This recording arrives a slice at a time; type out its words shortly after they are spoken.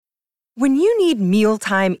When you need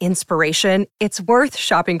mealtime inspiration, it's worth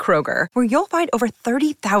shopping Kroger, where you'll find over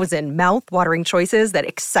 30,000 mouth-watering choices that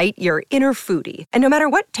excite your inner foodie. And no matter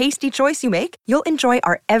what tasty choice you make, you'll enjoy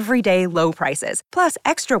our everyday low prices, plus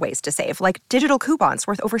extra ways to save, like digital coupons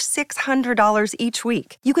worth over $600 each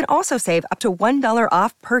week. You can also save up to $1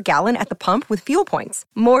 off per gallon at the pump with fuel points.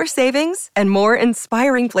 More savings and more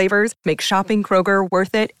inspiring flavors make shopping Kroger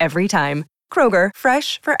worth it every time. Kroger,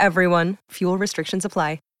 fresh for everyone. Fuel restrictions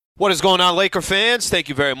apply. What is going on, Laker fans? Thank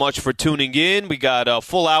you very much for tuning in. We got a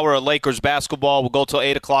full hour of Lakers basketball. We'll go till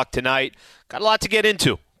 8 o'clock tonight. Got a lot to get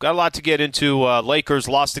into. Lakers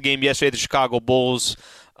lost the game yesterday, the Chicago Bulls.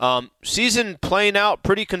 Season playing out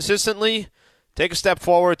pretty consistently. Take a step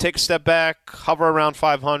forward, take a step back, hover around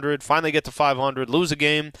 500, finally get to 500, lose a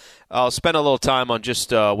game. I'll spend a little time on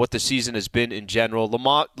just what the season has been in general.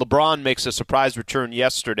 LeBron makes a surprise return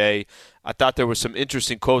yesterday. I thought there were some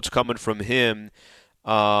interesting quotes coming from him.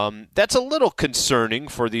 That's a little concerning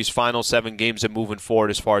for these final 7 games and moving forward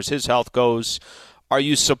as far as his health goes. Are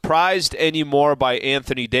you surprised anymore by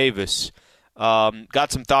Anthony Davis?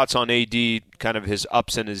 Got some thoughts on AD, kind of his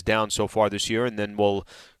ups and his downs so far this year, and then we'll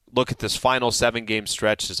look at this final 7-game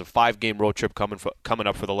stretch. There's a 5-game road trip coming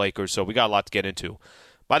up for the Lakers, so we got a lot to get into.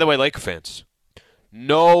 By the way, Laker fans,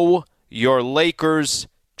 know your Lakers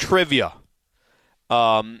trivia.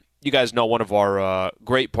 You guys know one of our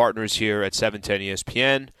great partners here at 710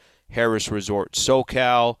 ESPN, Harris Resort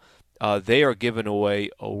SoCal. They are giving away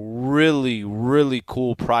a really, really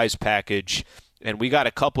cool prize package, and we got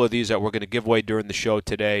a couple of these that we're going to give away during the show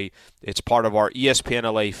today. It's part of our ESPN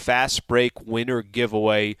LA Fast Break winner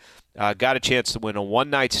giveaway. Got a chance to win a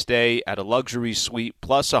one-night stay at a luxury suite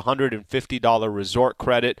plus a $150 resort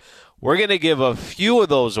credit. We're going to give a few of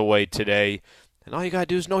those away today, and all you got to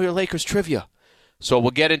do is know your Lakers trivia. So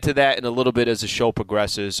we'll get into that in a little bit as the show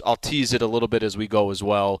progresses. I'll tease it a little bit as we go as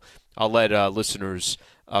well. I'll let listeners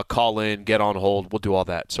call in, get on hold. We'll do all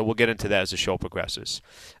that. So we'll get into that as the show progresses.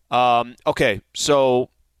 Okay,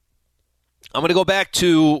 so I'm going to go back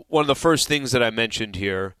to one of the first things that I mentioned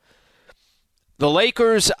here. The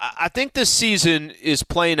Lakers, I think this season is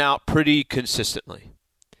playing out pretty consistently.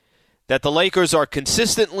 That the Lakers are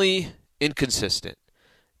consistently inconsistent.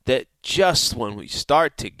 That just when we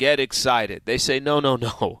start to get excited, they say, no,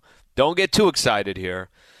 don't get too excited here.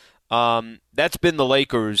 That's been the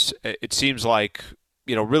Lakers, it seems like,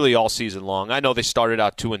 really all season long. I know they started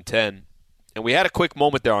out 2-10, and we had a quick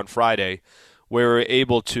moment there on Friday where we were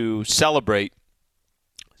able to celebrate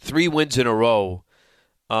 3 wins in a row,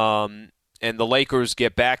 and the Lakers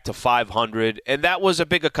get back to 500, and that was a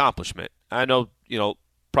big accomplishment. I know,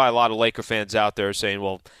 probably a lot of Laker fans out there saying,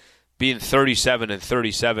 well, being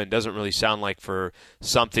 37-37 doesn't really sound like for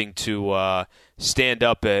something to stand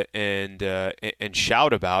up and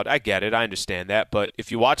shout about. I get it. I understand that. But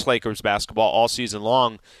if you watch Lakers basketball all season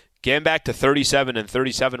long, getting back to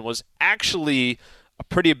 37-37 was actually a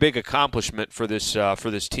pretty big accomplishment for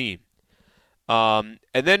this team. And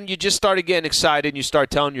then you just started getting excited and you start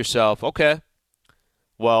telling yourself, okay,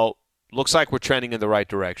 well, looks like we're trending in the right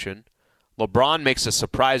direction. LeBron makes a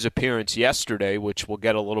surprise appearance yesterday, which we'll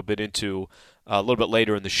get a little bit into a little bit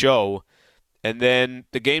later in the show. And then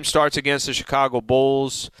the game starts against the Chicago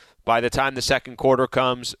Bulls. By the time the second quarter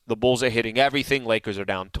comes, the Bulls are hitting everything. Lakers are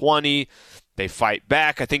down 20. They fight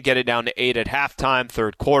back. I think get it down to 8 at halftime,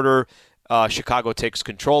 third quarter. Chicago takes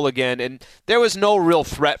control again. And there was no real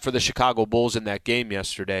threat for the Chicago Bulls in that game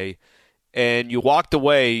yesterday. And you walked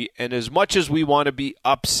away, and as much as we want to be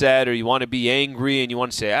upset or you want to be angry and you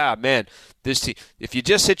want to say, man, this team, if you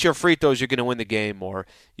just hit your free throws, you're going to win the game. Or,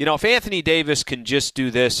 if Anthony Davis can just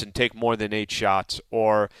do this and take more than 8 shots,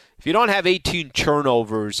 or if you don't have 18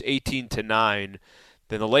 turnovers, 18-9,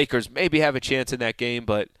 then the Lakers maybe have a chance in that game.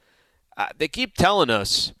 But they keep telling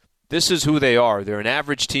us this is who they are. They're an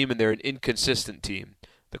average team and they're an inconsistent team.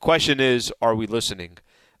 The question is, are we listening?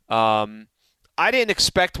 I didn't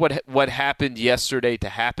expect what happened yesterday to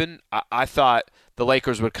happen. I thought the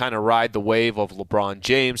Lakers would kind of ride the wave of LeBron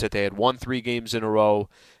James, that they had won 3 games in a row.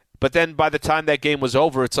 But then by the time that game was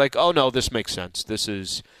over, it's like, oh, no, this makes sense. This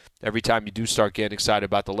is every time you do start getting excited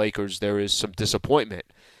about the Lakers, there is some disappointment.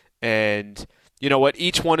 And you know what?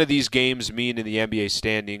 Each one of these games mean in the NBA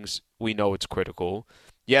standings, we know it's critical.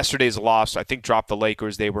 Yesterday's loss, I think, dropped the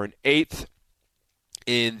Lakers. They were in 8th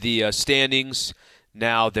in the standings.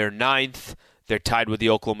 Now they're 9th. They're tied with the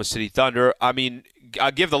Oklahoma City Thunder. I mean,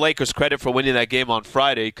 I'll give the Lakers credit for winning that game on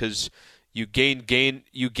Friday because you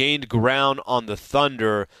gained ground on the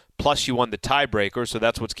Thunder, plus you won the tiebreaker, so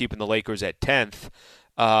that's what's keeping the Lakers at 10th.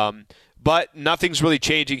 But nothing's really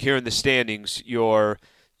changing here in the standings. You're,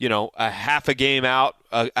 a half a game out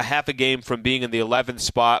a half a game from being in the 11th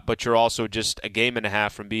spot, but you're also just a game and a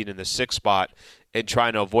half from being in the 6th spot and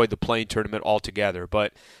trying to avoid the play-in tournament altogether.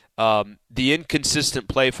 But the inconsistent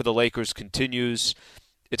play for the Lakers continues.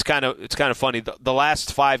 It's kind of funny. The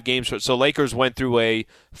last 5 games, so Lakers went through a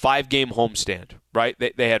 5-game homestand, right?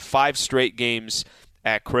 They had 5 straight games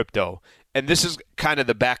at Crypto. And this is kind of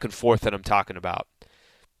the back and forth that I'm talking about.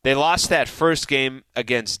 They lost that first game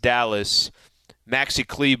against Dallas. Maxi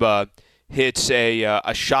Kleber hits a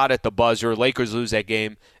shot at the buzzer. Lakers lose that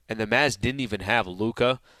game, and the Mavs didn't even have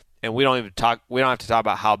Luka. And we don't have to talk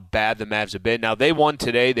about how bad the Mavs have been. Now they won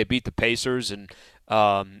today. They beat the Pacers, and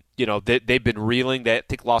they've been reeling. They, I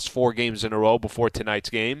think, lost 4 games in a row before tonight's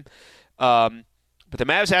game. But the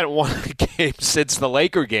Mavs hadn't won a game since the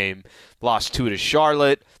Laker game. Lost 2 to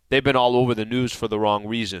Charlotte. They've been all over the news for the wrong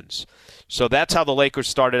reasons. So that's how the Lakers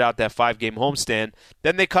started out that 5-game homestand.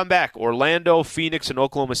 Then they come back. Orlando, Phoenix, and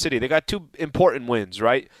Oklahoma City. They got 2 important wins,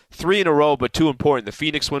 right? 3 in a row, but 2 important. The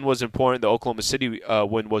Phoenix win was important. The Oklahoma City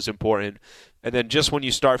win was important. And then just when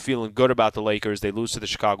you start feeling good about the Lakers, they lose to the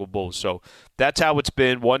Chicago Bulls. So that's how it's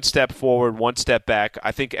been. 1 step forward, 1 step back.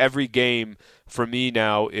 I think every game for me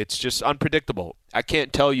now, it's just unpredictable. I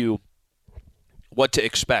can't tell you what to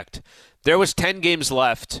expect. There was 10 games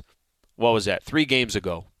left. What was that? 3 games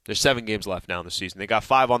ago. There's 7 games left now in the season. They got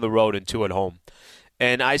 5 on the road and 2 at home.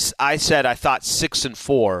 And I said I thought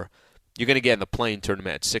 6-4. You're going to get in the play-in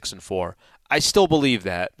tournament at 6-4. I still believe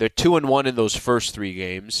that. They're 2-1 in those first 3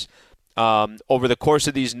 games. Over the course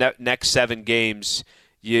of these next 7 games,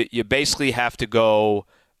 you basically have to go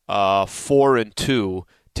 4-2 to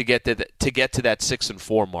get to that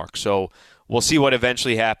 6-4 mark. So we'll see what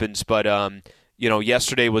eventually happens, but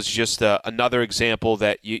yesterday was just another example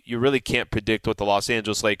that you really can't predict what the Los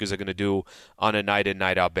Angeles Lakers are going to do on a night in,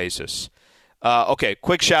 night out basis. Okay,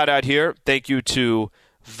 quick shout out here. Thank you to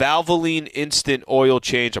Valvoline Instant Oil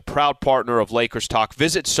Change, a proud partner of Lakers Talk.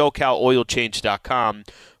 Visit SoCalOilChange.com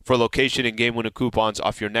for location and game-winning coupons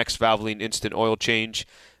off your next Valvoline Instant Oil Change.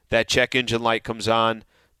 That check engine light comes on.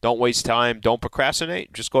 Don't waste time. Don't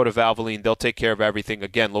procrastinate. Just go to Valvoline. They'll take care of everything.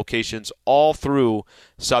 Again, locations all through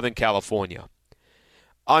Southern California.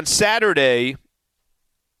 On Saturday,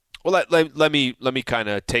 well, let me kind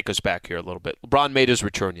of take us back here a little bit. LeBron made his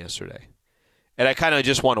return yesterday, and I kind of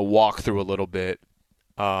just want to walk through a little bit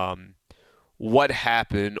what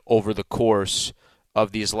happened over the course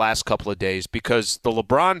of these last couple of days, because the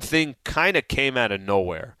LeBron thing kind of came out of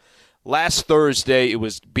nowhere. Last Thursday, it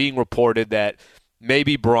was being reported that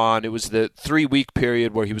maybe Bron, it was the 3-week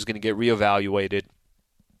period where he was going to get reevaluated.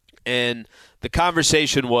 And the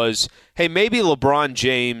conversation was, hey, maybe LeBron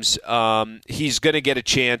James, he's going to get a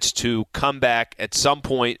chance to come back at some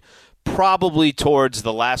point, probably towards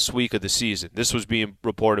the last week of the season. This was being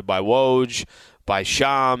reported by Woj, by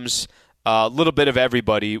Shams. A little bit of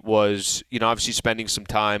everybody was, obviously spending some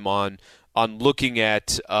time on looking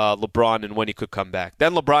at LeBron and when he could come back.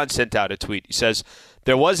 Then LeBron sent out a tweet. He says,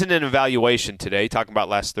 there wasn't an evaluation today, talking about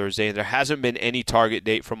last Thursday, and there hasn't been any target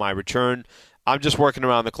date for my return. I'm just working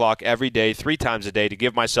around the clock every day, 3 times a day, to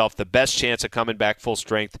give myself the best chance of coming back full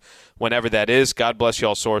strength whenever that is. God bless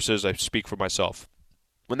y'all sources. I speak for myself.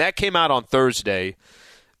 When that came out on Thursday,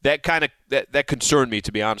 that concerned me,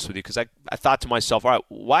 to be honest with you, because I thought to myself, all right,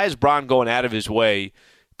 why is Bron going out of his way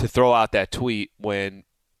to throw out that tweet when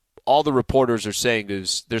all the reporters are saying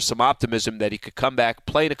is there's some optimism that he could come back,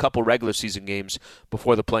 play in a couple regular season games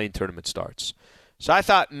before the play-in tournament starts. So I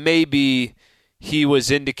thought maybe he was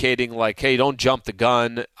indicating like, hey, don't jump the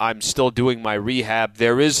gun. I'm still doing my rehab.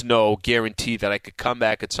 There is no guarantee that I could come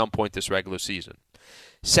back at some point this regular season.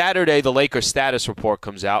 Saturday, the Lakers status report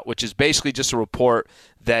comes out, which is basically just a report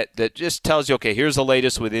that just tells you, okay, here's the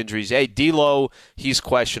latest with injuries. Hey, D'Lo, he's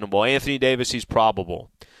questionable. Anthony Davis, he's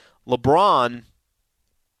probable. LeBron,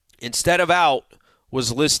 instead of out,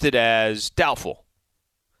 was listed as doubtful.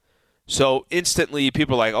 So instantly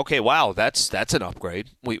people are like, okay, wow, that's an upgrade.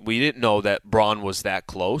 We didn't know that Bron was that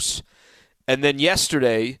close. And then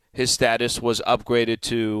yesterday, his status was upgraded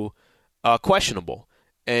to questionable.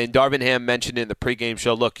 And Darvin Ham mentioned in the pregame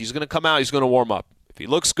show, look, he's going to come out, he's going to warm up. If he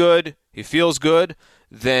looks good, he feels good,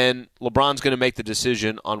 then LeBron's going to make the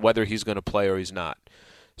decision on whether he's going to play or he's not.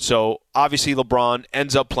 So obviously LeBron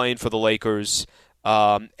ends up playing for the Lakers.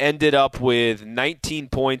 Ended up with 19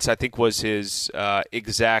 points, I think was his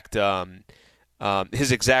exact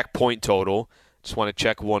point total. Just want to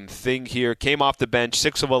check one thing here. Came off the bench,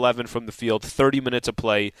 6 of 11 from the field, 30 minutes of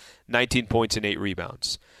play, 19 points and 8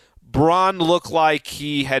 rebounds. Bron looked like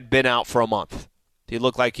he had been out for a month. He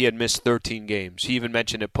looked like he had missed 13 games. He even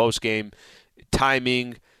mentioned it post-game,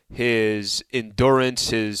 timing, his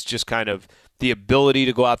endurance, his just kind of the ability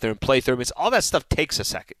to go out there and play 30 minutes. All that stuff takes a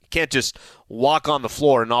second. You can't just walk on the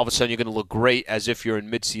floor and all of a sudden you're going to look great as if you're in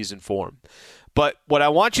midseason form. But what I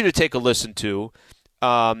want you to take a listen to,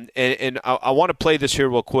 and I want to play this here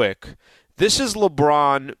real quick. This is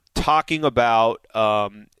LeBron talking about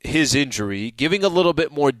his injury, giving a little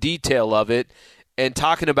bit more detail of it, and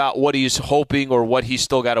talking about what he's hoping or what he's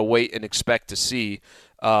still got to wait and expect to see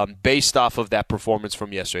based off of that performance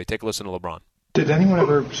from yesterday. Take a listen to LeBron. Did anyone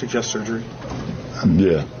ever suggest surgery?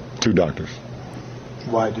 Yeah, 2 doctors.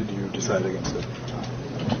 Why did you decide against it?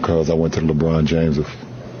 Because I went to the LeBron James of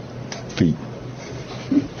feet,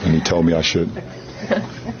 and he told me I shouldn't.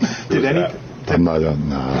 Did any? I'm not doing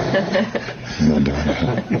that.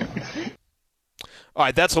 All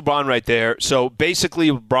right, that's LeBron right there. So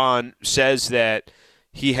basically, LeBron says that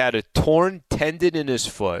he had a torn tendon in his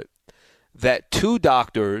foot, that 2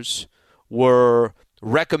 doctors were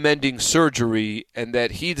recommending surgery, and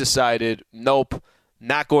that he decided, nope,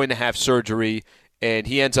 not going to have surgery, and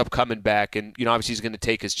he ends up coming back, and obviously he's going to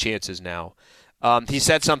take his chances now. He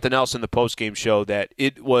said something else in the postgame show that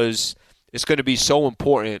it's going to be so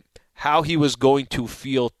important how he was going to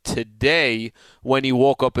feel today when he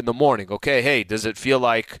woke up in the morning. Okay, hey, does it feel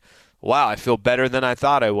like, wow, I feel better than I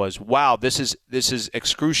thought I was. Wow, this is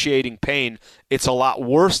excruciating pain. It's a lot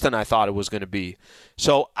worse than I thought it was going to be.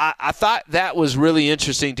 So I thought that was really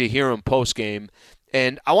interesting to hear him postgame,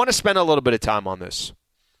 and I want to spend a little bit of time on this.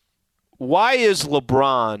 Why did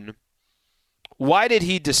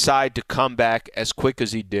he decide to come back as quick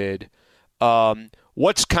as he did?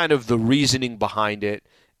 What's kind of the reasoning behind it?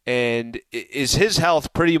 And is his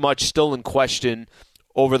health pretty much still in question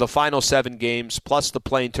over the final 7 games plus the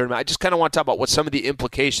playing tournament? I just kind of want to talk about what some of the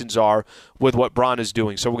implications are with what Bron is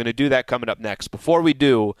doing. So we're going to do that coming up next. Before we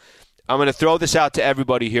do, I'm going to throw this out to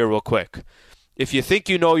everybody here real quick. If you think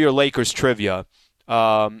you know your Lakers trivia,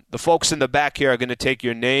 the folks in the back here are going to take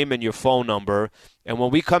your name and your phone number. And when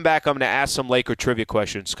we come back, I'm going to ask some Laker trivia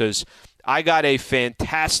questions because I got a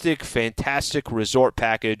fantastic, fantastic resort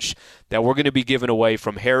package that we're going to be giving away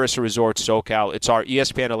from Harris Resorts SoCal. It's our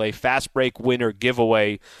ESPN LA Fast Break winner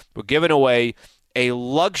giveaway. We're giving away a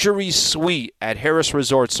luxury suite at Harris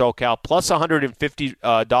Resorts SoCal plus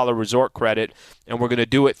 $150 resort credit, and we're going to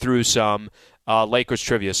do it through some Lakers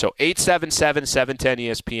trivia. So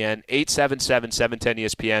 877-710-ESPN,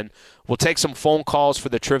 877-710-ESPN. We'll take some phone calls for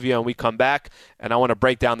the trivia when we come back, and I want to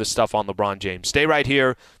break down this stuff on LeBron James. Stay right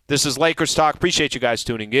here. This is Lakers Talk. Appreciate you guys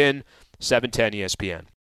tuning in. 710 ESPN.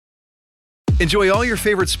 Enjoy all your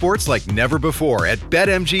favorite sports like never before at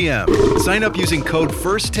BetMGM. Sign up using code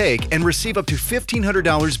FIRSTTAKE and receive up to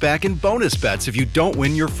 $1,500 back in bonus bets if you don't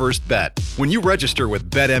win your first bet. When you register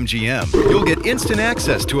with BetMGM, you'll get instant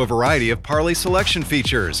access to a variety of parlay selection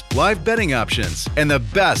features, live betting options, and the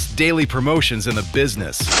best daily promotions in the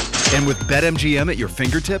business. And with BetMGM at your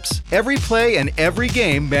fingertips, every play and every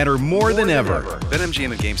game matter more than ever.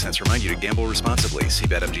 BetMGM and GameSense remind you to gamble responsibly. See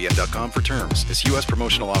BetMGM.com for terms. This U.S.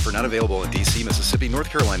 promotional offer not available in D.C., Mississippi, North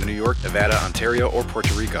Carolina, New York, Nevada, Ontario, or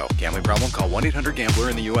Puerto Rico. Gambling problem? Call 1-800-GAMBLER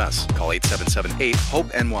in the U.S. Call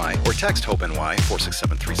 877-8-HOPE-NY or text HOPE-NY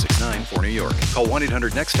 467-369 for New York. Call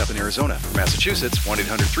 1-800-NEXT-STEP in Arizona. For Massachusetts,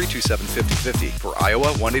 1-800-327-5050. For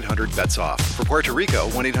Iowa, 1-800-BETS-OFF. For Puerto Rico,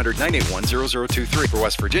 1-800-981-0023. For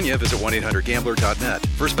West Virginia, visit 1-800-GAMBLER.net.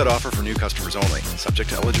 First bet offer for new customers only. Subject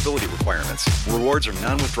to eligibility requirements. Rewards are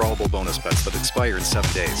non-withdrawable bonus bets that expire in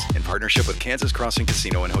 7 days. In partnership with Kansas Crossing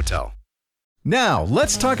Casino and Hotel. Now,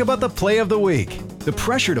 let's talk about the play of the week. The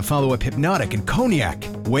pressure to follow up Hypnotic and Cognac,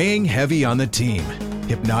 weighing heavy on the team.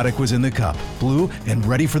 Hypnotic was in the cup, blue, and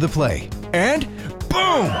ready for the play. And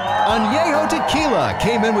boom! Añejo Tequila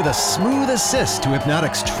came in with a smooth assist to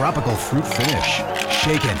Hypnotic's tropical fruit finish.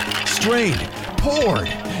 Shaken, strained, poured.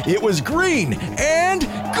 It was green and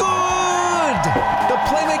good! The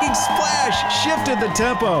playmaking splash shifted the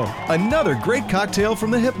tempo. Another great cocktail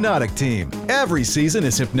from the Hypnotic team. Every season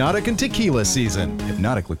is Hypnotic and Tequila season.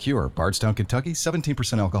 Hypnotic Liqueur, Bardstown, Kentucky,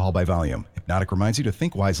 17% alcohol by volume. Hypnotic reminds you to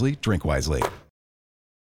think wisely, drink wisely.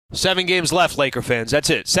 7 games left, Laker fans. That's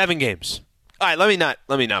it. 7 games. All right, let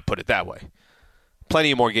me not put it that way.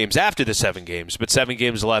 Plenty of more games after the 7 games, but 7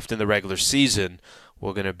 games left in the regular season.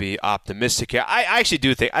 We're going to be optimistic here. I actually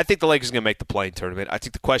do think the Lakers are going to make the play-in tournament. I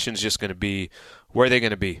think the question is just going to be, where are they going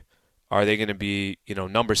to be? Are they going to be,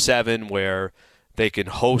 number 7, where they can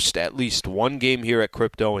host at least one game here at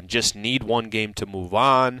Crypto and just need one game to move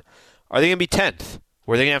on? Are they going to be 10th,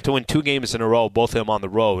 where they're going to have to win 2 games in a row, both of them on the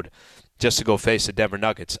road, just to go face the Denver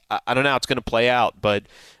Nuggets? I don't know how it's going to play out, but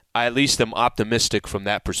I at least am optimistic from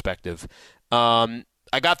that perspective. I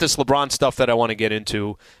got this LeBron stuff that I want to get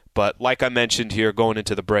into. But like I mentioned here going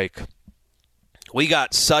into the break, we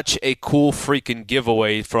got such a cool freaking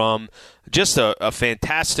giveaway from just a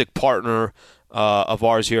fantastic partner of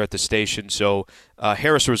ours here at the station. So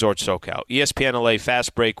Harris Resort SoCal, ESPN LA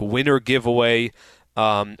Fast Break winner giveaway.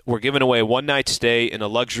 We're giving away a one-night stay in a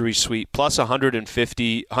luxury suite plus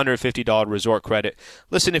 $150 resort credit.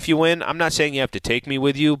 Listen, if you win, I'm not saying you have to take me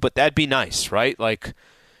with you, but that'd be nice, right? Like,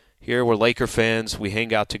 here we're Laker fans. We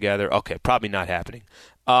hang out together. Okay, probably not happening.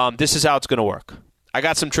 This is how it's going to work. I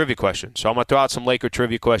got some trivia questions, so I'm going to throw out some Laker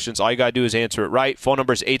trivia questions. All you got to do is answer it right. Phone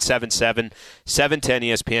number is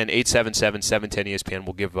 877-710-ESPN, 877-710-ESPN.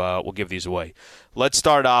 We'll give these away. Let's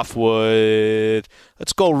start off with,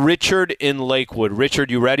 let's go Richard in Lakewood. Richard,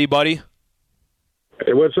 you ready, buddy?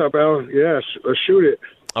 Hey, what's up, Al? Yes, let's shoot it.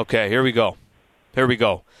 Okay, here we go.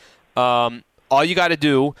 All you got to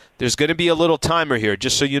do, there's going to be a little timer here,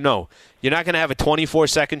 just so you know. You're not going to have a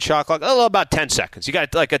 24-second shot clock. Oh, about 10 seconds. You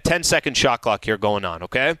got like a 10-second shot clock here going on,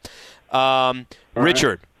 okay?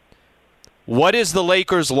 Richard, what is the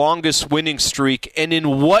Lakers' longest winning streak, and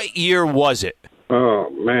in what year was it? Oh,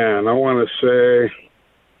 man, I want to say...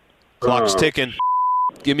 Clock's ticking.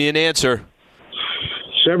 Give me an answer.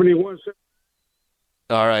 71.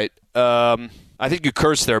 All right. I think you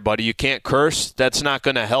cursed there, buddy. You can't curse. That's not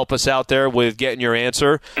going to help us out there with getting your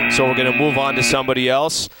answer. So we're going to move on to somebody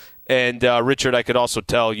else. And, Richard, I could also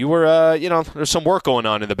tell you were, there's some work going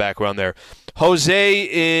on in the background there.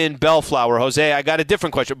 Jose in Bellflower. Jose, I got a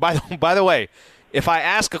different question. By the way, if I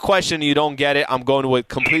ask a question and you don't get it, I'm going to a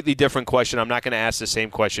completely different question. I'm not going to ask the same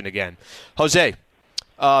question again. Jose,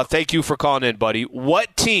 thank you for calling in, buddy.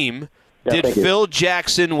 What team did Phil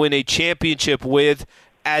Jackson win a championship with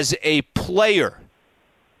as a player?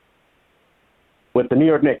 With the New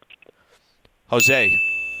York Knicks. Jose,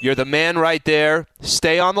 you're the man right there.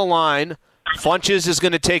 Stay on the line. Funches is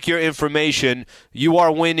going to take your information. You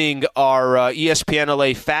are winning our ESPN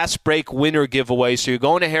LA Fast Break winner giveaway. So you're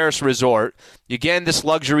going to Harris Resort. You get this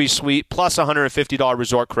luxury suite plus $150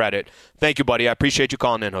 resort credit. Thank you, buddy. I appreciate you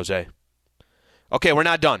calling in, Jose. Okay, we're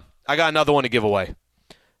not done. I got another one to give away.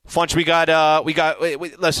 Funch,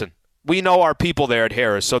 listen. We know our people there at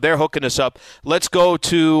Harris, so they're hooking us up. Let's go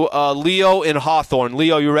to Leo in Hawthorne.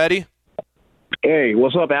 Leo, you ready? Hey,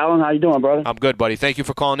 what's up, Alan? How you doing, brother? I'm good, buddy. Thank you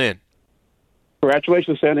for calling in.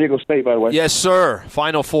 Congratulations, San Diego State, by the way. Yes, sir.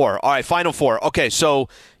 Final Four. All right, Final Four. Okay, so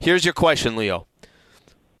here's your question, Leo.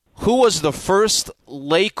 Who was the first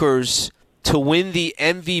Lakers to win the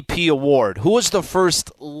MVP award? Who was the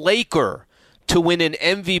first Laker to win an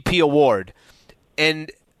MVP award? And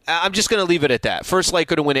I'm just going to leave it at that. First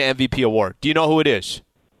Laker to win an MVP award. Do you know who it is?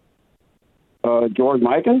 George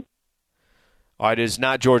Mikan? All right, it is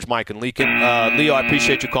not George Mikan. Leo, I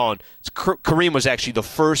appreciate you calling. Kareem was actually the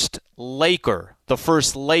first Laker.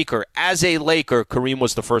 As a Laker, Kareem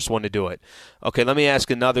was the first one to do it. Okay, let me ask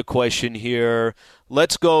another question here.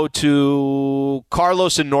 Let's go to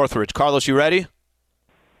Carlos in Northridge. Carlos, you ready?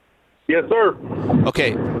 Yes, sir.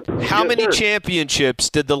 Okay, how many championships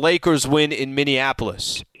did the Lakers win in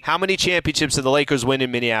Minneapolis? How many championships did the Lakers win in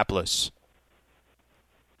Minneapolis?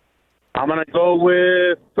 I'm going to go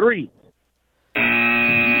with 3.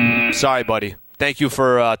 Sorry, buddy. Thank you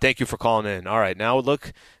for calling in. All right, now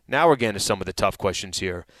we're getting to some of the tough questions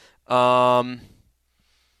here. Funch,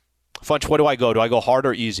 what do I go? Do I go hard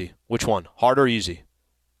or easy? Which one? Hard or easy?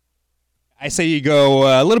 I say you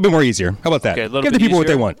go a little bit more easier. How about that? Okay, give the people easier. what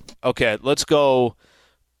they want. Okay, let's go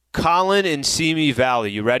Colin in Simi Valley.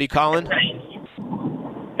 You ready, Colin?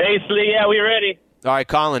 Hey, Slee. Yeah, we ready. All right,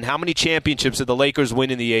 Colin, how many championships did the Lakers win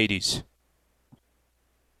in the 80s?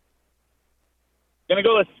 Gonna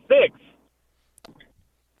go with 6.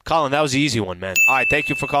 Colin, that was the easy one, man. All right, thank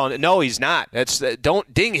you for calling. No, he's not.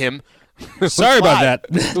 Don't ding him. Sorry about that.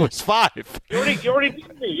 It was 5. You already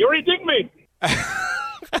dinged me. You already dinged me.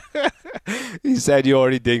 He said you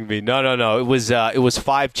already dinged me. No. It was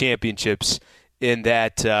 5 championships in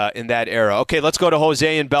that era. Okay, let's go to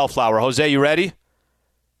Jose in Bellflower. Jose, you ready?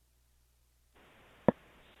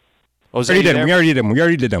 Jose, We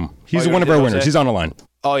already did him. He's one of our winners. Jose? He's on the line.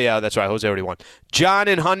 Oh, yeah, that's right. Jose already won. John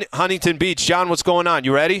in Huntington Beach. John, what's going on?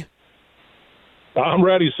 You ready? I'm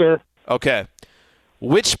ready, sir. Okay.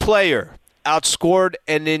 Which player outscored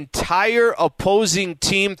an entire opposing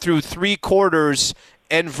team through 3 quarters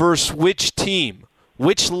and versus which team?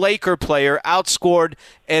 Which Laker player outscored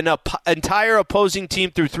an entire opposing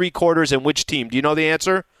team through 3 quarters and which team? Do you know the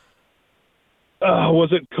answer? Was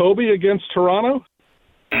it Kobe against Toronto?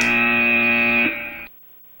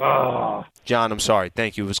 John, I'm sorry.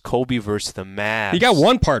 Thank you. It was Kobe versus the Mavs. You got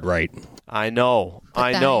one part right. I know.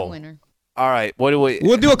 Winner. All right. What do we?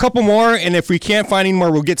 We'll do a couple more, and if we can't find any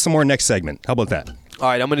more, we'll get some more next segment. How about that? All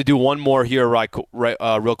right, I'm going to do one more here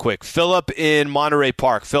real quick. Philip in Monterey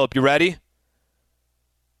Park. Philip, you ready?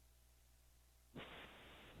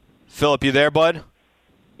 Philip, you there, bud?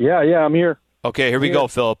 Yeah, I'm here. Okay, here we go,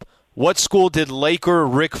 Philip. What school did Laker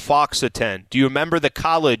Rick Fox attend? Do you remember the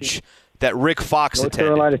college that Rick Fox attended?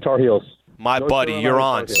 North Carolina Tar Heels. My buddy, you're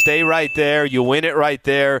on. Stay right there. You win it right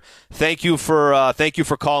there. Thank you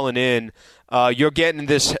for calling in. You're getting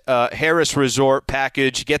this Harris Resort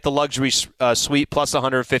package. Get the luxury suite plus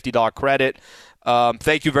 $150 credit.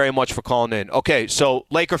 Thank you very much for calling in. Okay, so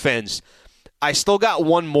Laker fans, I still got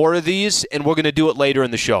one more of these, and we're going to do it later in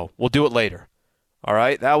the show. We'll do it later. All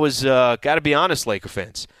right? That was, got to be honest, Laker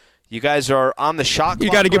fans. You guys are on the shot clock.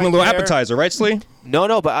 You got to give them a little there. appetizer, right, Slee?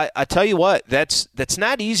 No, but I tell you what, that's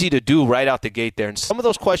not easy to do right out the gate there. And some of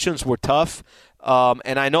those questions were tough,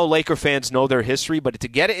 and I know Laker fans know their history, but to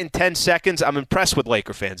get it in 10 seconds, I'm impressed with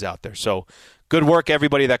Laker fans out there. So good work,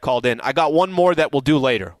 everybody that called in. I got one more that we'll do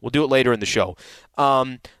later. We'll do it later in the show.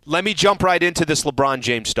 Let me jump right into this LeBron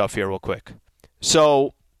James stuff here real quick.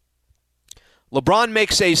 So LeBron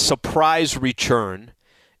makes a surprise return.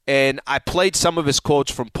 And I played some of his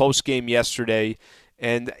quotes from postgame yesterday.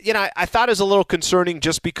 And, I thought it was a little concerning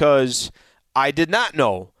just because I did not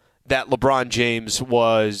know that LeBron James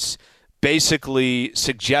was basically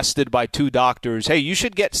suggested by two doctors, hey, you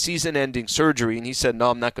should get season-ending surgery. And he said, no,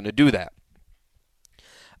 I'm not going to do that.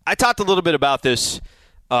 I talked a little bit about this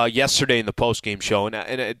yesterday in the postgame show, and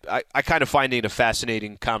I kind of find it a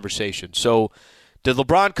fascinating conversation. So did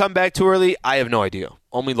LeBron come back too early? I have no idea.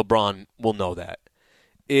 Only LeBron will know that.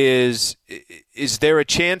 Is there a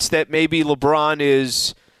chance that maybe LeBron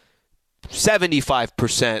is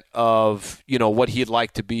 75% of what he'd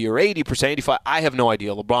like to be, or 80%, 85%? I have no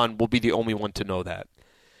idea. LeBron will be the only one to know that.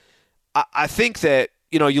 I think that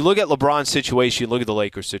you look at LeBron's situation, you look at the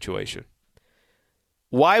Lakers' situation.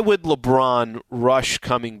 Why would LeBron rush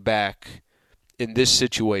coming back in this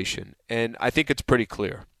situation? And I think it's pretty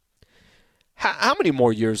clear. How many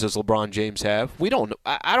more years does LeBron James have? We don't.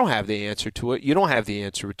 I don't have the answer to it. You don't have the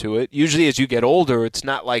answer to it. Usually as you get older, it's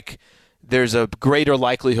not like there's a greater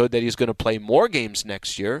likelihood that he's going to play more games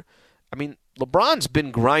next year. I mean, LeBron's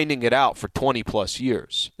been grinding it out for 20-plus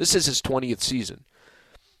years. This is his 20th season.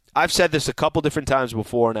 I've said this a couple different times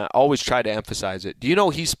before, and I always try to emphasize it. Do you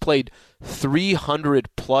know he's played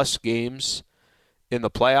 300-plus games in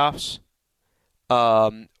the playoffs?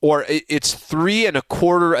 Or it's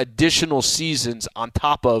 3.25 additional seasons on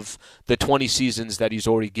top of the 20 seasons that he's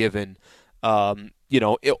already given,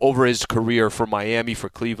 over his career for Miami, for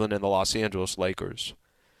Cleveland, and the Los Angeles Lakers.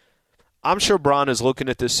 I'm sure Bron is looking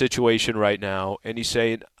at this situation right now, and he's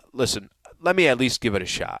saying, listen, let me at least give it a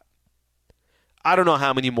shot. I don't know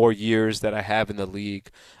how many more years that I have in the league.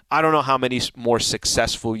 I don't know how many more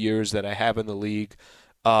successful years that I have in the league.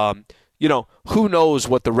 Who knows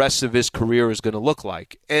what the rest of his career is going to look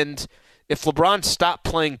like. And if LeBron stopped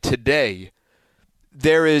playing today,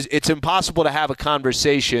 it's impossible to have a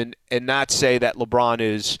conversation and not say that LeBron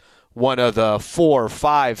is one of the 4,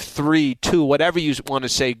 5, 3, 2, whatever you want to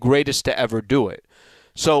say, greatest to ever do it.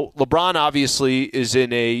 So LeBron obviously is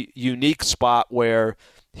in a unique spot where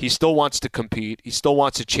he still wants to compete. He still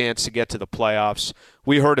wants a chance to get to the playoffs.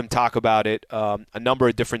 We heard him talk about it a number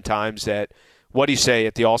of different times that what he say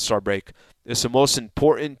at the All-Star break is the most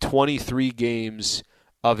important 23 games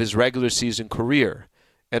of his regular season career.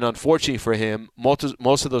 And unfortunately for him,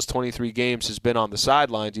 most of those 23 games has been on the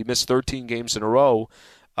sidelines. He missed 13 games in a row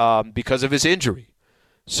because of his injury.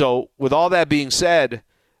 So with all that being said,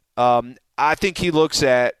 I think he looks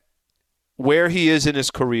at where he is in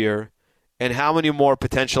his career and how many more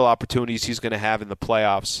potential opportunities he's going to have in the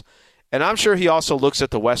playoffs. And I'm sure he also looks at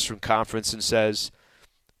the Western Conference and says,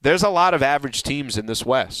 there's a lot of average teams in this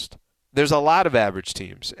West. There's a lot of average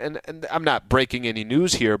teams. And I'm not breaking any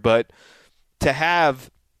news here, but to have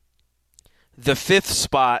the 5th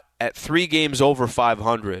spot at 3 games over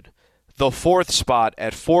 500, the 4th spot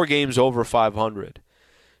at 4 games over 500,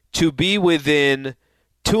 to be within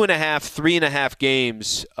 2.5, 3.5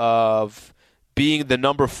 games of being the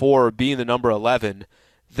number 4 or being the number 11,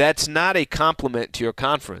 that's not a compliment to your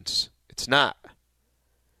conference. It's not.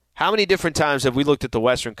 How many different times have we looked at the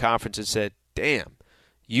Western Conference and said, damn,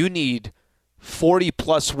 you need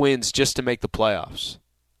 40-plus wins just to make the playoffs?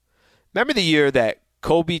 Remember the year that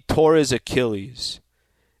Kobe tore his Achilles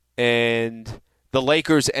and the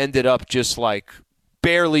Lakers ended up just like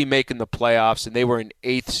barely making the playoffs, and they were an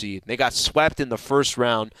 8th seed. They got swept in the first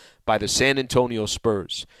round by the San Antonio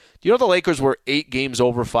Spurs. Do you know the Lakers were 8 games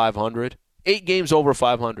over 500? 8 games over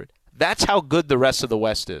 500. That's how good the rest of the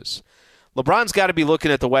West is. LeBron's got to be looking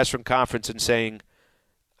at the Western Conference and saying,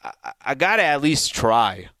 I got to at least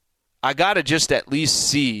try. I got to just at least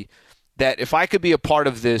see that if I could be a part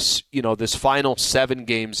of this, this final 7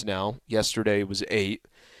 games now, yesterday was 8,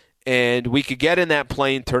 and we could get in that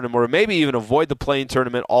play-in tournament or maybe even avoid the play-in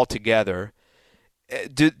tournament altogether.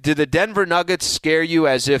 Do the Denver Nuggets scare you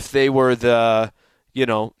as if they were the,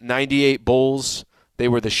 98 Bulls? They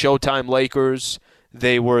were the Showtime Lakers.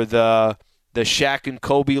 They were the Shaq and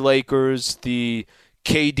Kobe Lakers, the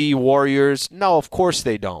KD Warriors. No, of course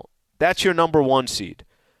they don't. That's your number 1 seed.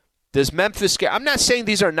 Does Memphis scare? I'm not saying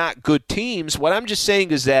these are not good teams. What I'm just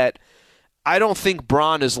saying is that I don't think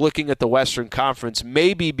Bron is looking at the Western Conference,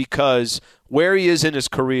 maybe because where he is in his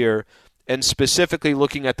career and specifically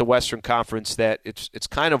looking at the Western Conference, that it's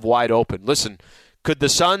kind of wide open. Listen, could the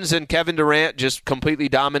Suns and Kevin Durant just completely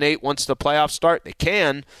dominate once the playoffs start? They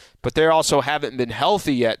can, but they also haven't been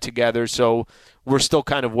healthy yet together, so we're still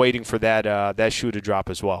kind of waiting for that shoe to drop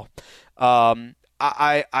as well.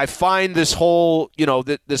 I find this whole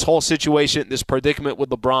this whole situation, this predicament with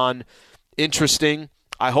LeBron, interesting.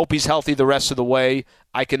 I hope he's healthy the rest of the way.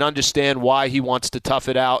 I can understand why he wants to tough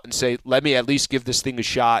it out and say, let me at least give this thing a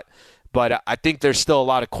shot. But I think there's still a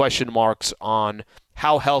lot of question marks on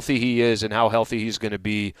how healthy he is and how healthy he's going to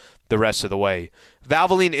be the rest of the way.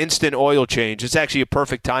 Valvoline Instant Oil Change. It's actually a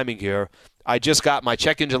perfect timing here. I just got my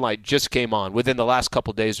check engine light just came on within the last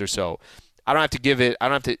couple days or so. I don't have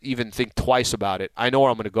to even think twice about it. I know where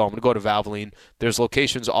I'm going to go. I'm going to go to Valvoline. There's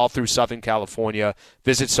locations all through Southern California.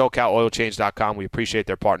 Visit SoCalOilChange.com. We appreciate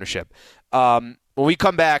their partnership. When we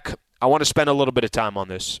come back, I want to spend a little bit of time on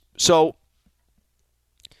this. So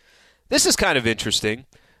this is kind of interesting.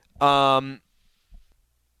 There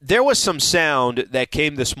was some sound that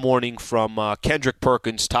came this morning from Kendrick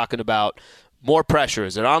Perkins talking about more pressure.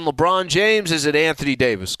 Is it on LeBron James? Is it Anthony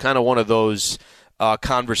Davis? Kind of one of those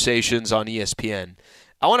conversations on ESPN.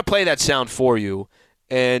 I want to play that sound for you,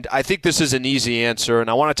 and I think this is an easy answer, and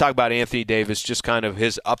I want to talk about Anthony Davis, just kind of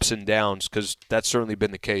his ups and downs, because that's certainly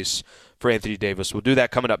been the case for Anthony Davis. We'll do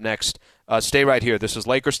that coming up next. Stay right here. This is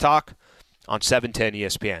Lakers Talk on 710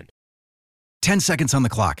 ESPN. 10 seconds on the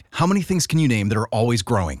clock. How many things can you name that are always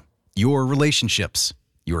growing? Your relationships,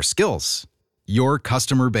 your skills, your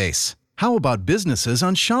customer base. How about businesses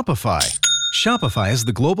on Shopify? Shopify is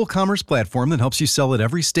the global commerce platform that helps you sell at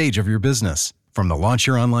every stage of your business. From the launch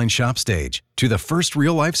your online shop stage, to the first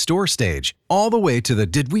real-life store stage, all the way to the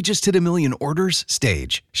did we just hit a million orders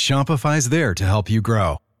stage. Shopify's there to help you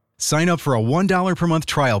grow. Sign up for a $1 per month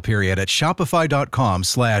trial period at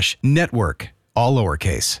shopify.com/network, all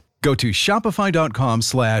lowercase. Go to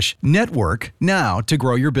shopify.com/network now to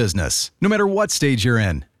grow your business, no matter what stage you're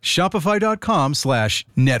in.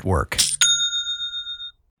 Shopify.com/network.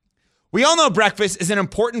 We all know breakfast is an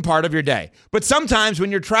important part of your day, but sometimes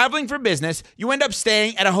when you're traveling for business, you end up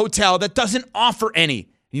staying at a hotel that doesn't offer any.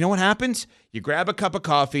 You know what happens? You grab a cup of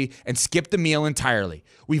coffee and skip the meal entirely.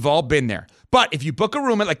 We've all been there. But if you book a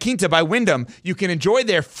room at La Quinta by Wyndham, you can enjoy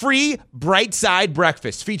their free Bright Side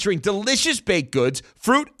breakfast featuring delicious baked goods,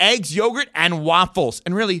 fruit, eggs, yogurt, and waffles.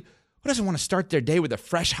 And really, who doesn't want to start their day with a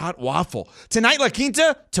fresh, hot waffle? Tonight, La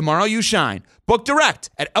Quinta, tomorrow you shine. Book direct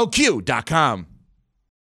at LQ.com.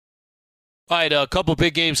 All right, a couple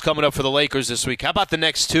big games coming up for the Lakers this week. How about the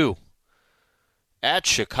next 2? At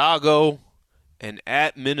Chicago and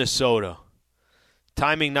at Minnesota.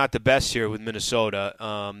 Timing not the best here with Minnesota.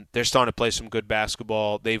 They're starting to play some good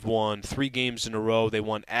basketball. They've won 3 games in a row. They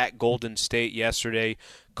won at Golden State yesterday.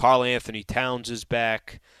 Karl Anthony Towns is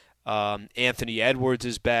back. Anthony Edwards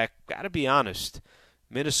is back. Got to be honest,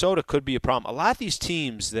 Minnesota could be a problem. A lot of these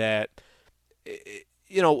teams that,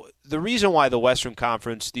 the reason why the Western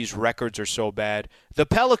Conference, these records are so bad, the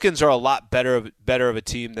Pelicans are a lot better of a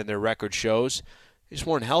team than their record shows. They just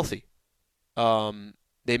weren't healthy.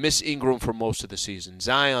 They miss Ingram for most of the season.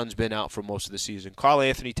 Zion's been out for most of the season. Karl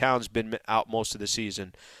Anthony Towns been out most of the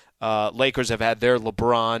season. Lakers have had their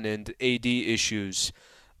LeBron and AD issues.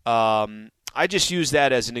 I just use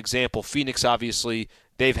that as an example. Phoenix, obviously,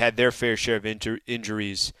 they've had their fair share of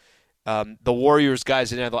injuries. The Warriors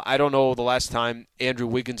guys, I don't know the last time Andrew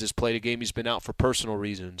Wiggins has played a game. He's been out for personal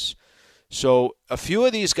reasons. So a few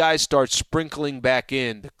of these guys start sprinkling back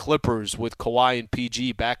in. The Clippers with Kawhi and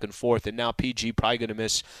PG back and forth, and now PG probably going to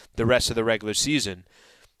miss the rest of the regular season.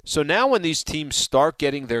 So now when these teams start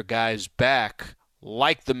getting their guys back,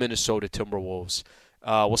 like the Minnesota Timberwolves,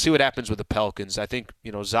 we'll see what happens with the Pelicans. I think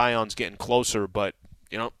Zion's getting closer, but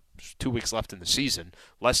there's 2 weeks left in the season,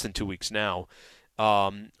 less than 2 weeks now.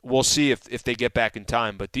 We'll see if they get back in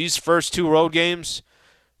time. But these first 2 road games,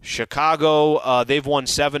 Chicago, they've won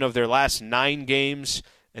 7 of their last 9 games,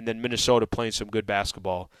 and then Minnesota playing some good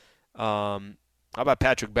basketball. How about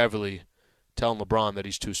Patrick Beverley telling LeBron that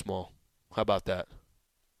he's too small? How about that?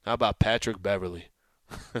 How about Patrick Beverley?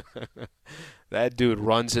 That dude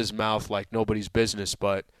runs his mouth like nobody's business,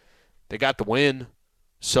 but they got the win.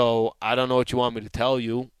 So I don't know what you want me to tell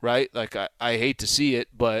you, right? Like, I hate to see it,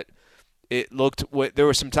 but it looked – there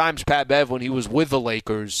were some times Pat Bev, when he was with the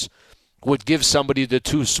Lakers, would give somebody the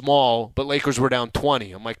too small, but Lakers were down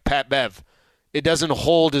 20. I'm like, Pat Bev, it doesn't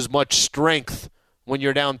hold as much strength when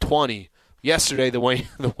you're down 20. Yesterday, the way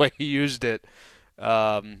he used it,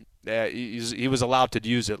 he was allowed to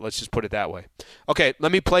use it. Let's just put it that way. Okay,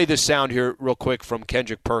 let me play this sound here real quick from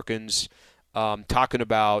Kendrick Perkins talking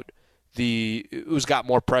about who's got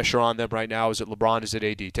more pressure on them right now. Is it LeBron? Is it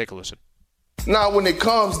AD? Take a listen. Now, when it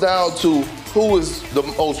comes down to who is the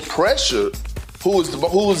most pressured, who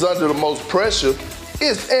is under the most pressure,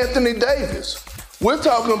 it's Anthony Davis. We're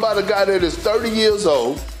talking about a guy that is 30 years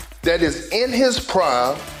old, that is in his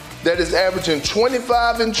prime, that is averaging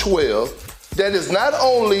 25 and 12, that is not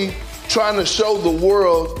only trying to show the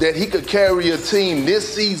world that he could carry a team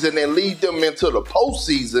this season and lead them into the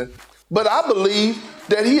postseason, but I believe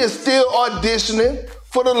that he is still auditioning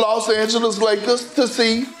for the Los Angeles Lakers to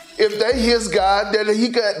see if they his guy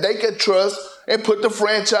that they could trust and put the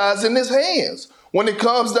franchise in his hands. When it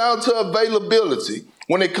comes down to availability,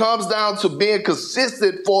 when it comes down to being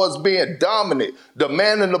consistent for us being dominant,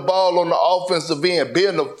 demanding the ball on the offensive end,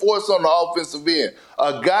 being the force on the offensive end,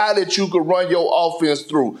 a guy that you can run your offense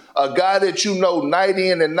through, a guy that you know night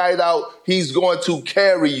in and night out, he's going to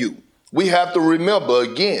carry you. We have to remember,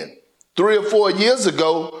 again, 3 or 4 years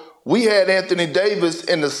ago, we had Anthony Davis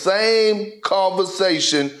in the same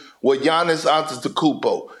conversation with Giannis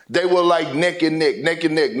Antetokounmpo. They were like neck and neck.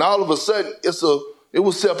 And all of a sudden, it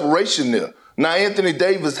was separation there. Now, Anthony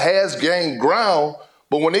Davis has gained ground,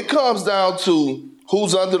 but when it comes down to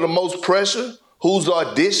who's under the most pressure, who's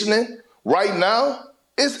auditioning right now,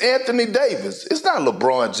 it's Anthony Davis. It's not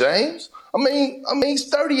LeBron James. I mean, he's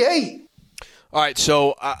 38. All right,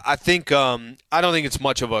 so I think I don't think it's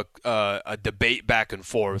much of a debate back and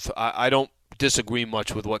forth. I don't disagree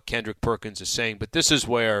much with what Kendrick Perkins is saying, but this is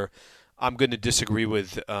where I'm going to disagree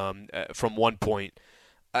with from one point.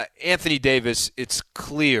 Anthony Davis, it's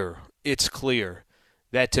clear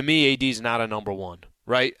that to me AD is not a number one,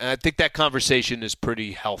 right? And I think that conversation is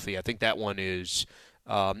pretty healthy. I think that one is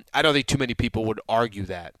I don't think too many people would argue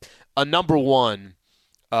that. A number one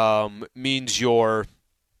means you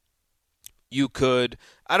could,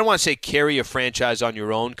 I don't want to say carry a franchise on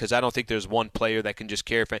your own, because I don't think there's one player that can just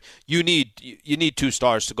carry a franchise. You need 2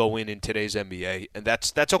 stars to go win in today's NBA, and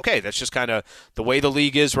that's okay. That's just kind of the way the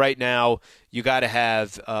league is right now. You got to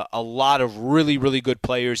have a lot of really, really good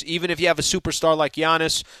players. Even if you have a superstar like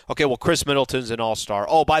Giannis, okay, well, Chris Middleton's an all-star.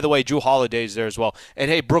 Oh, by the way, Jrue Holiday's there as well.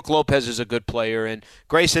 And, hey, Brook Lopez is a good player, and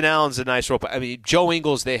Grayson Allen's a nice role. I mean, Joe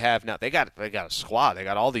Ingles they have now. They got a squad. They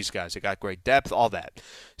got all these guys. They got great depth, all that.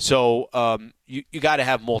 So you got to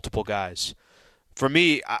have multiple guys. For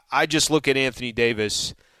me, I just look at Anthony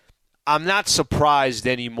Davis. I'm not surprised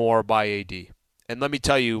anymore by AD. And let me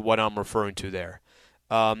tell you what I'm referring to there.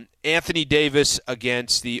 Anthony Davis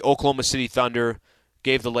against the Oklahoma City Thunder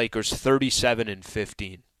gave the Lakers 37 and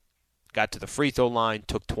 15. Got to the free throw line,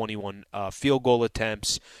 took 21 field goal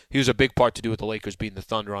attempts. He was a big part to do with the Lakers beating the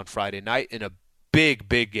Thunder on Friday night in a big,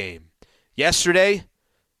 big game. Yesterday,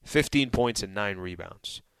 15 points and 9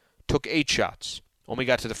 rebounds. Took 8 shots. Only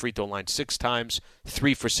got to the free throw line 6 times,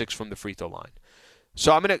 3 for 6 from the free throw line.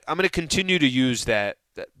 So I'm gonna continue to use that.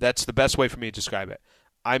 That's the best way for me to describe it.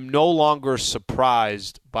 I'm no longer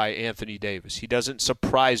surprised by Anthony Davis. He doesn't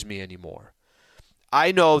surprise me anymore.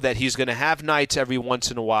 I know that he's going to have nights every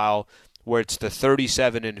once in a while where it's the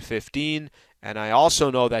 37 and 15, and I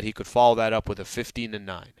also know that he could follow that up with a 15 and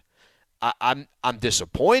 9. I'm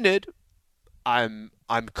disappointed. I'm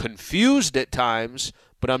confused at times,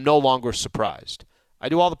 but I'm no longer surprised. I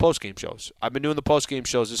do all the postgame shows. I've been doing the postgame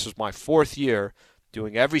shows. This is my 4th year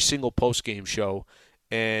doing every single postgame show,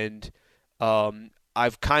 and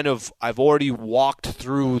I've already walked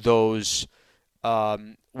through those.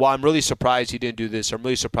 Well, I'm really surprised he didn't do this. I'm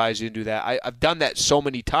really surprised he didn't do that. I've done that so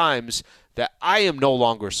many times that I am no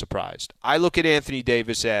longer surprised. I look at Anthony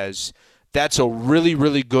Davis as that's a really,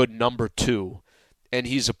 really good number 2, and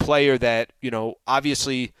he's a player that,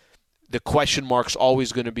 obviously the question mark's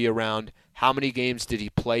always going to be around how many games did he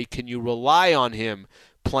play? Can you rely on him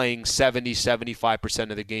playing 70, 75%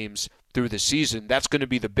 of the games through the season? That's going to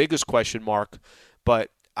be the biggest question mark. But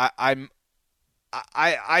I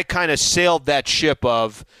kind of sailed that ship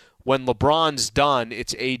of when LeBron's done,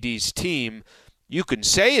 it's AD's team. You can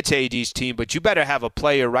say it's AD's team, but you better have a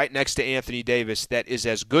player right next to Anthony Davis that is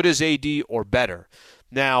as good as AD or better.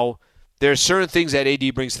 Now, There are certain things that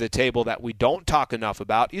AD brings to the table that we don't talk enough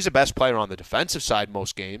about. He's the best player on the defensive side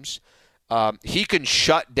most games. He can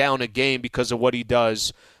shut down a game because of what he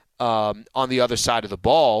does on the other side of the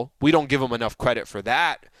ball. We don't give him enough credit for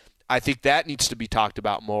that. I think that needs to be talked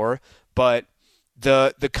about more. But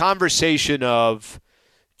the conversation of,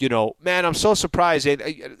 man, I'm so surprised.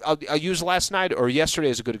 I'll use last night or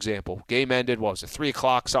yesterday as a good example. Game ended, 3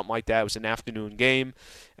 o'clock, something like that. It was an afternoon game.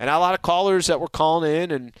 And a lot of callers that were calling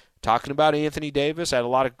in and talking about Anthony Davis. I had a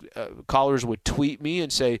lot of callers would tweet me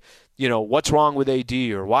and say, what's wrong with AD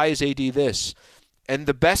or why is AD this? And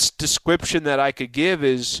the best description that I could give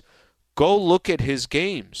is go look at his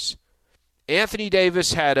games. Anthony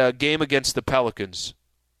Davis had a game against the Pelicans.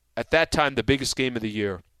 At that time, the biggest game of the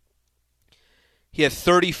year. He had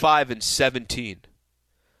 35 and 17.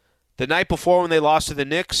 The night before when they lost to the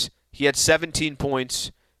Knicks, he had 17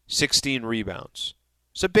 points, 16 rebounds.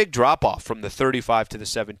 It's a big drop-off from the 35 to the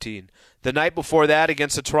 17. The night before that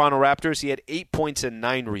against the Toronto Raptors, he had 8 points and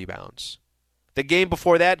 9 rebounds. The game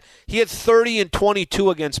before that, he had 30 and 22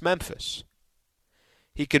 against Memphis.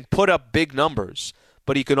 He can put up big numbers,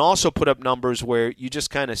 but he can also put up numbers where you just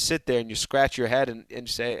kind of sit there and you scratch your head and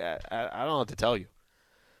say, I don't know what to tell you.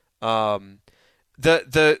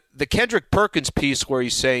 The Kendrick Perkins piece where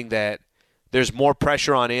he's saying that there's more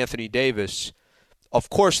pressure on Anthony Davis, of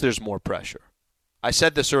course there's more pressure. I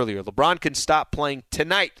said this earlier. LeBron can stop playing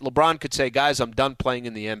tonight. LeBron could say, guys, I'm done playing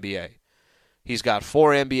in the NBA. He's got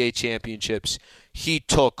 4 NBA championships. He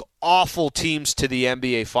took awful teams to the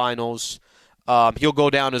NBA Finals. He'll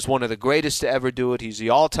go down as one of the greatest to ever do it. He's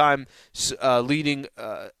the all-time he's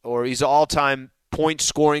the all-time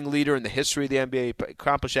point-scoring leader in the history of the NBA.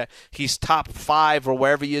 Accomplished that. He's top 5 or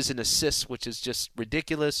wherever he is in assists, which is just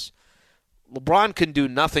ridiculous. LeBron can do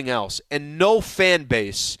nothing else, and no fan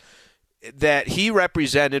base that he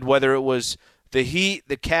represented, whether it was the Heat,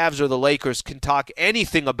 the Cavs, or the Lakers, can talk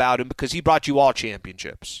anything about him because he brought you all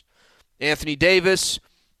championships. Anthony Davis,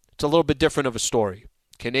 it's a little bit different of a story.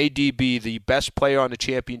 Can AD be the best player on the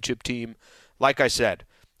championship team? Like I said,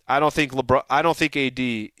 I don't think AD,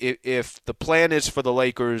 if the plan is for the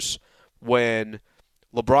Lakers when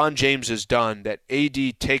LeBron James is done, that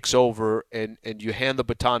AD takes over and you hand the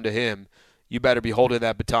baton to him, you better be holding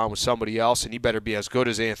that baton with somebody else, and he better be as good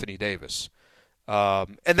as Anthony Davis.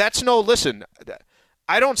 And that's listen,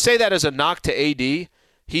 I don't say that as a knock to AD.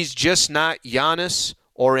 He's just not Giannis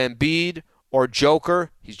or Embiid or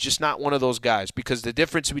Joker. He's just not one of those guys, because the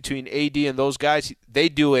difference between AD and those guys, they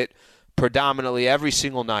do it predominantly every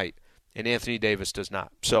single night, and Anthony Davis does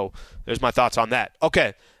not. So there's my thoughts on that.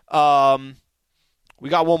 Okay, we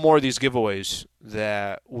got one more of these giveaways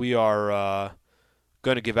that we are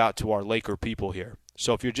going to give out to our Laker people here.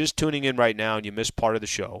 So if you're just tuning in right now and you missed part of the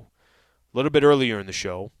show, a little bit earlier in the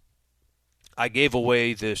show, I gave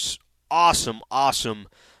away this awesome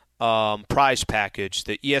prize package,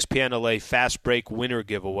 the ESPN LA Fast Break Winner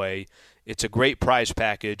Giveaway. It's a great prize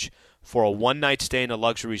package for a one-night stay in a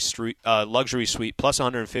luxury suite plus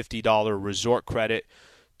 $150 resort credit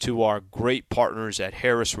to our great partners at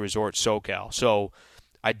Harris Resort SoCal. So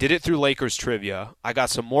I did it through Lakers Trivia. I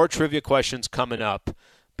got some more trivia questions coming up,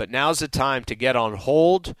 but now's the time to get on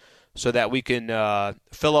hold so that we can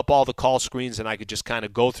fill up all the call screens and I could just kind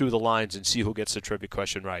of go through the lines and see who gets the trivia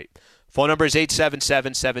question right. Phone number is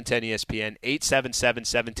 877-710-ESPN,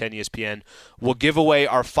 877-710-ESPN. We'll give away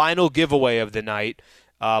our final giveaway of the night,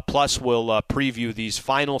 plus we'll preview these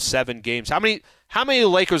final 7 games. How many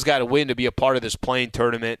Lakers got to win to be a part of this play-in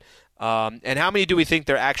tournament? And how many do we think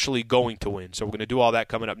they're actually going to win? So we're going to do all that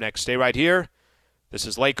coming up next. Stay right here. This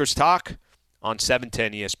is Lakers Talk on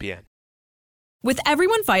 710 ESPN. With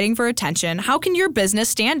everyone fighting for attention, how can your business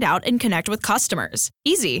stand out and connect with customers?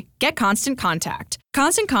 Easy. Get Constant Contact.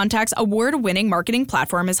 Constant Contact's award-winning marketing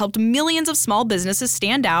platform has helped millions of small businesses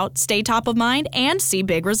stand out, stay top of mind, and see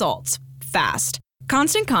big results fast.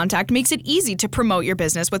 Constant Contact makes it easy to promote your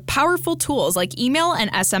business with powerful tools like email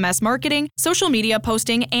and SMS marketing, social media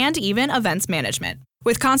posting, and even events management.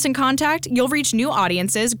 With Constant Contact, you'll reach new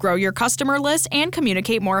audiences, grow your customer list, and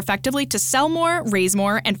communicate more effectively to sell more, raise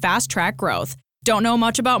more, and fast-track growth. Don't know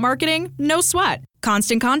much about marketing? No sweat.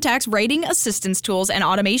 Constant Contact's writing assistance tools and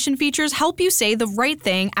automation features help you say the right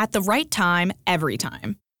thing at the right time, every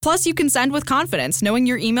time. Plus, you can send with confidence, knowing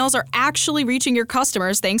your emails are actually reaching your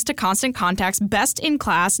customers thanks to Constant Contact's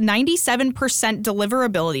best-in-class 97%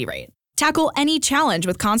 deliverability rate. Tackle any challenge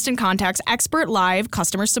with Constant Contact's expert live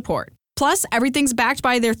customer support. Plus, everything's backed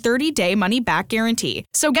by their 30-day money-back guarantee.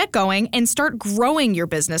 So get going and start growing your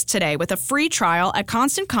business today with a free trial at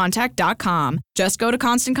ConstantContact.com. Just go to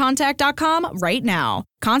ConstantContact.com right now.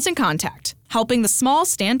 Constant Contact, helping the small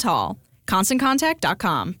stand tall.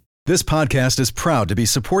 ConstantContact.com. This podcast is proud to be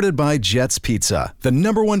supported by Jets Pizza, the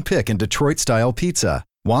 #1 pick in Detroit-style pizza.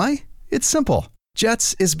 Why? It's simple.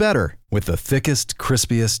 Jets is better. With the thickest,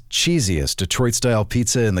 crispiest, cheesiest Detroit-style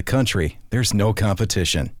pizza in the country, there's no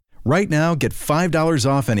competition. Right now, get $5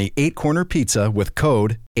 off any 8-corner pizza with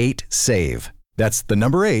code 8SAVE. That's the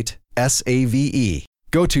number 8, SAVE.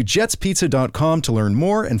 Go to jetspizza.com to learn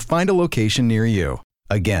more and find a location near you.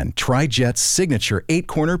 Again, try Jet's signature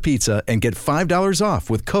 8-corner pizza and get $5 off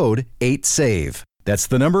with code 8SAVE. That's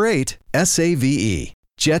the number 8, SAVE.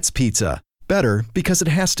 Jet's Pizza. Better because it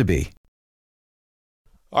has to be.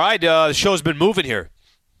 All right, the show's been moving here.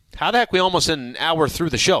 How the heck we almost an hour through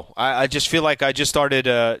the show? I just feel like I just started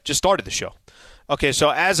the show. Okay, so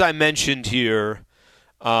as I mentioned here,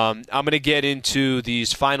 I'm going to get into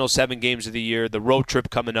these final 7 games of the year, the road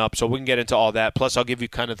trip coming up, so we can get into all that. Plus, I'll give you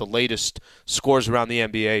kind of the latest scores around the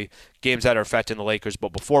NBA, games that are affecting the Lakers.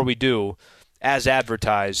 But before we do, as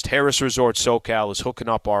advertised, Harris Resort SoCal is hooking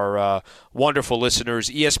up our wonderful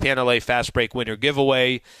listeners. ESPN LA Fast Break winner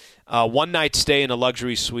giveaway, one-night stay in a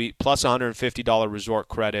luxury suite, plus $150 resort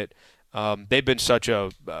credit. They've been such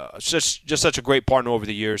a great partner over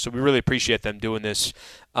the years, so we really appreciate them doing this.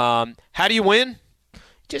 How do you win?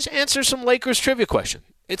 Just answer some Lakers trivia question.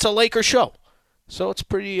 It's a Lakers show, so it's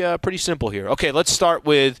pretty simple here. Okay, let's start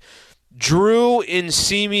with Drew in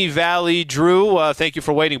Simi Valley. Drew, thank you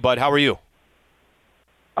for waiting, bud. How are you?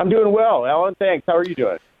 I'm doing well, Alan. Thanks. How are you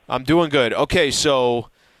doing? I'm doing good. Okay, so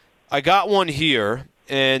I got one here,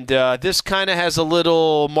 and this kind of has a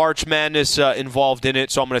little March Madness involved in it,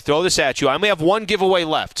 so I'm going to throw this at you. I only have one giveaway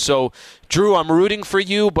left, so Drew, I'm rooting for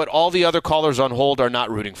you, but all the other callers on hold are not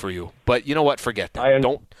rooting for you. But you know what? Forget that.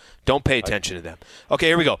 Don't pay attention to them. Okay,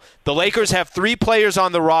 here we go. The Lakers have 3 players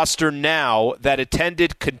on the roster now that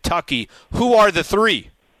attended Kentucky. Who are the 3?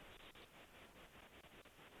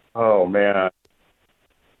 Oh, man.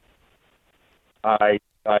 I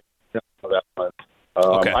don't know that one.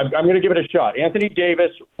 Okay. I'm going to give it a shot. Anthony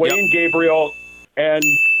Davis, Wayne Gabriel, and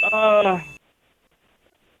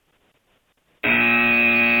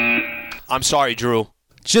I'm sorry, Drew.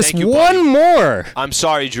 Just Thank you, one buddy. more. I'm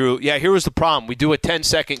sorry, Drew. Yeah, here was the problem. We do a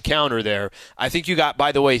 10-second counter there. I think you got,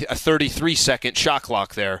 by the way, a 33-second shot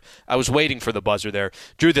clock there. I was waiting for the buzzer there.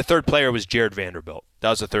 Drew, the third player was Jared Vanderbilt.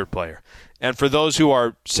 That was the third player. And for those who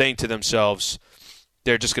are saying to themselves,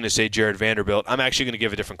 they're just going to say Jared Vanderbilt, I'm actually going to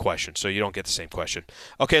give a different question, so you don't get the same question.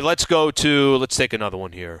 Okay, let's take another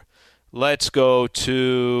one here. Let's go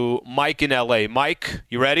to Mike in L.A. Mike,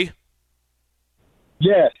 you ready?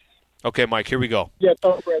 Yes. Okay, Mike, here we go. Yes,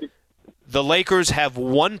 I'm ready. The Lakers have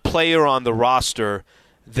one player on the roster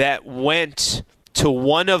that went to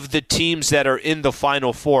one of the teams that are in the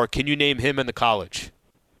Final Four. Can you name him in the college?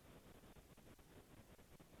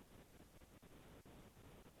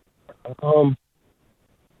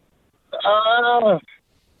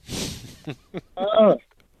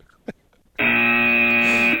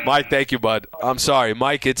 Mike, thank you, bud. I'm sorry.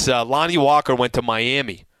 Mike, it's Lonnie Walker went to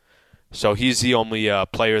Miami. So he's the only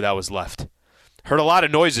player that was left. Heard a lot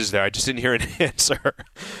of noises there. I just didn't hear an answer.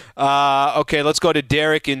 Okay, let's go to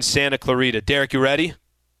Derek in Santa Clarita. Derek, you ready?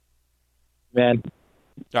 man.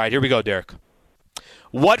 All right, here we go, Derek.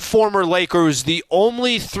 What former Laker is the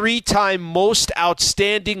only 3-time most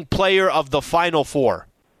outstanding player of the Final Four?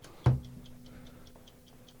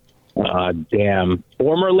 Damn.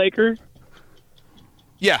 Former Laker?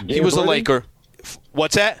 Yeah, James he was Worthy? a Laker.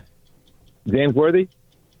 What's that? James Worthy?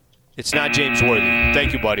 It's not James Worthy.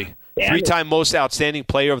 Thank you, buddy. Damn 3-time most outstanding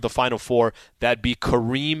player of the Final Four. That'd be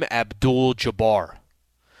Kareem Abdul-Jabbar.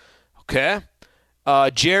 Okay.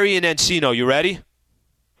 Jerry and Encino, you ready?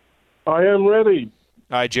 I am ready.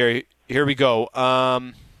 All right, Jerry, here we go.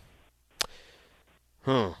 I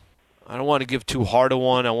don't want to give too hard a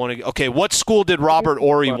one. Okay, what school did Robert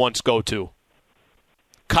Horry once go to?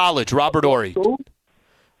 College, Robert Horry.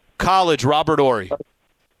 College, Robert Horry.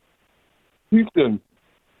 Houston.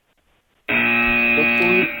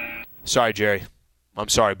 Sorry, Jerry. I'm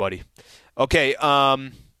sorry, buddy. Okay,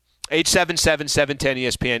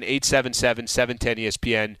 877-710-ESPN,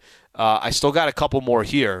 877-710-ESPN. I still got a couple more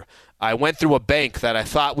here. I went through a bank that I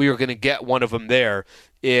thought we were going to get one of them there.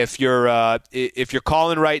 If you're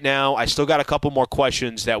calling right now, I still got a couple more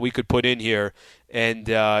questions that we could put in here, and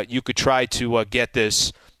you could try to get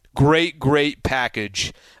this great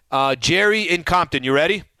package. Jerry in Compton, you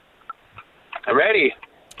ready? I'm ready.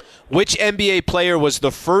 Which NBA player was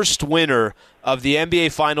the first winner of the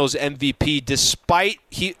NBA Finals MVP despite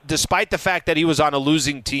the fact that he was on a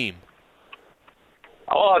losing team?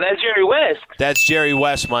 Oh, that's Jerry West. That's Jerry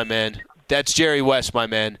West, my man.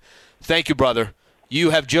 Thank you, brother. You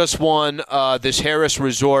have just won this Harris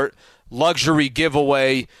Resort luxury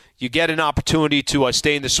giveaway. you get an opportunity to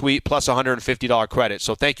stay in the suite plus $150 credit.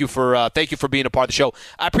 So thank you for being a part of the show.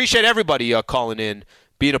 I appreciate everybody calling in,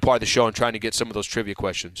 being a part of the show, and trying to get some of those trivia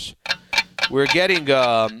questions. We're getting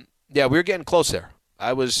close there.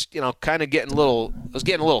 I was, kind of getting a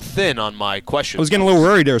little thin on my questions. I was getting a little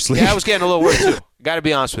worried there, Sleep. Yeah, I was getting a little worried too. Got to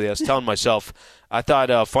be honest with you. I was telling myself, I thought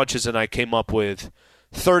Funches and I came up with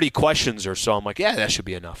 30 questions or so. I'm like, yeah, that should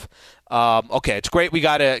be enough. Okay, it's great. We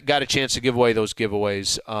got a chance to give away those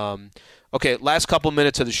giveaways. Okay, last couple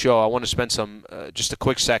minutes of the show, I want to spend just a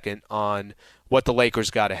quick second on what the Lakers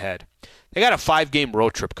got ahead. They got a 5-game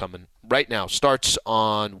road trip coming right now. Starts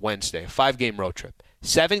on Wednesday. 5-game road trip.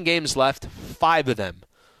 7 games left. 5 of them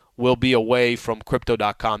will be away from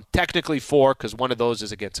Crypto.com. Technically 4, because one of those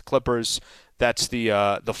is against the Clippers. That's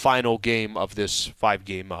the final game of this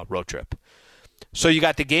 5-game road trip. So you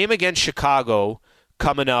got the game against Chicago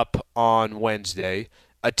coming up on Wednesday,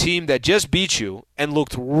 a team that just beat you and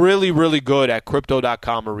looked really, really good at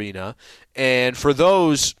Crypto.com Arena. And for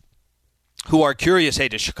those who are curious, hey,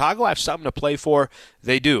 does Chicago have something to play for?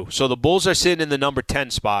 They do. So the Bulls are sitting in the number 10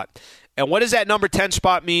 spot. And what does that number 10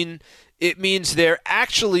 spot mean? It means they're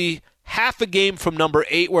actually half a game from number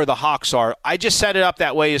 8 where the Hawks are. I just set it up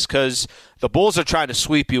that way is because the Bulls are trying to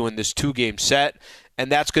sweep you in this 2-game set,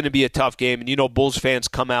 and that's going to be a tough game. And Bulls fans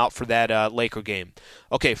come out for that Laker game.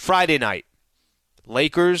 Okay, Friday night,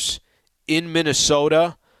 Lakers in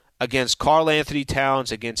Minnesota against Karl Anthony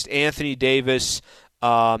Towns, against Anthony Davis.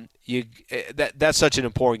 That's such an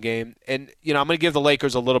important game. And, I'm going to give the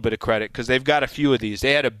Lakers a little bit of credit because they've got a few of these.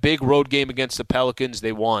 They had a big road game against the Pelicans.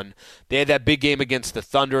 They won. They had that big game against the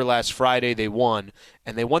Thunder last Friday. They won.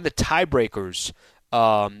 And they won the tiebreakers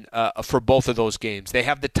for both of those games. They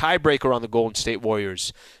have the tiebreaker on the Golden State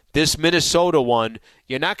Warriors. This Minnesota one,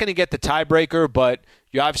 you're not going to get the tiebreaker, but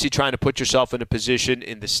you're obviously trying to put yourself in a position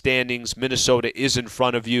in the standings. Minnesota is in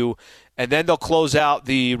front of you. And then they'll close out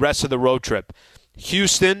the rest of the road trip.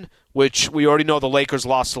 Houston, which we already know the Lakers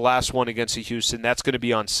lost the last one against Houston. That's going to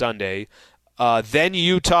be on Sunday. Then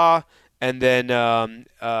Utah, and then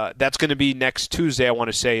that's going to be next Tuesday, I want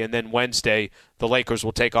to say. And then Wednesday, the Lakers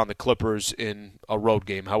will take on the Clippers in a road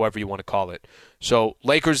game, however you want to call it. So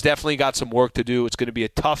Lakers definitely got some work to do. It's going to be a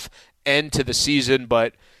tough end to the season,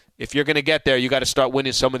 but if you're going to get there, you got to start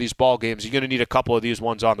winning some of these ball games. You're going to need a couple of these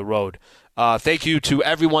ones on the road. Thank you to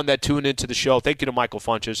everyone that tuned into the show. Thank you to Michael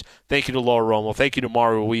Funches. Thank you to Laura Romo. Thank you to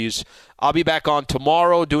Mario Ruiz. I'll be back on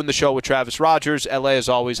tomorrow doing the show with Travis Rogers. LA, as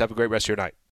always, have a great rest of your night.